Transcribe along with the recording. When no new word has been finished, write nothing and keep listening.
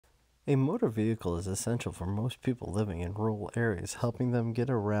A motor vehicle is essential for most people living in rural areas, helping them get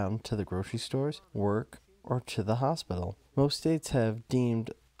around to the grocery stores, work, or to the hospital. Most states have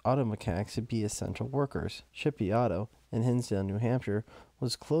deemed auto mechanics to be essential workers. Shippee Auto in Hinsdale, New Hampshire,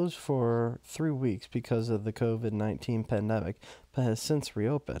 was closed for 3 weeks because of the COVID-19 pandemic, but has since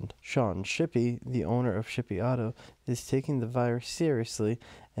reopened. Sean Shippee, the owner of Shippee Auto, is taking the virus seriously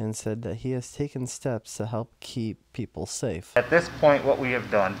and said that he has taken steps to help keep people safe. At this point, what we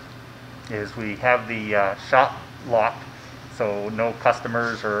have done is we have the shop locked, so no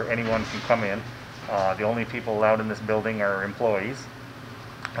customers or anyone can come in. The only people allowed in this building are employees.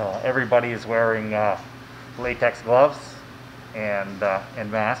 Everybody is wearing latex gloves and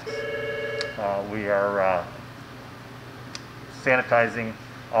masks. We are sanitizing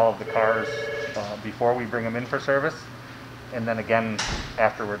all of the cars before we bring them in for service, and then again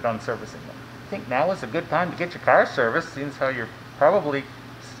after we're done servicing them. I think now is a good time to get your car serviced, since how you're probably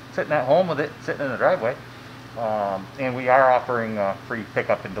sitting at home with it, sitting in the driveway. And we are offering free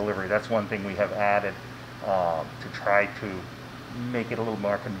pickup and delivery. That's one thing we have added to try to make it a little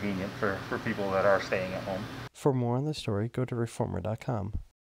more convenient for people that are staying at home. For more on the story, go to reformer.com.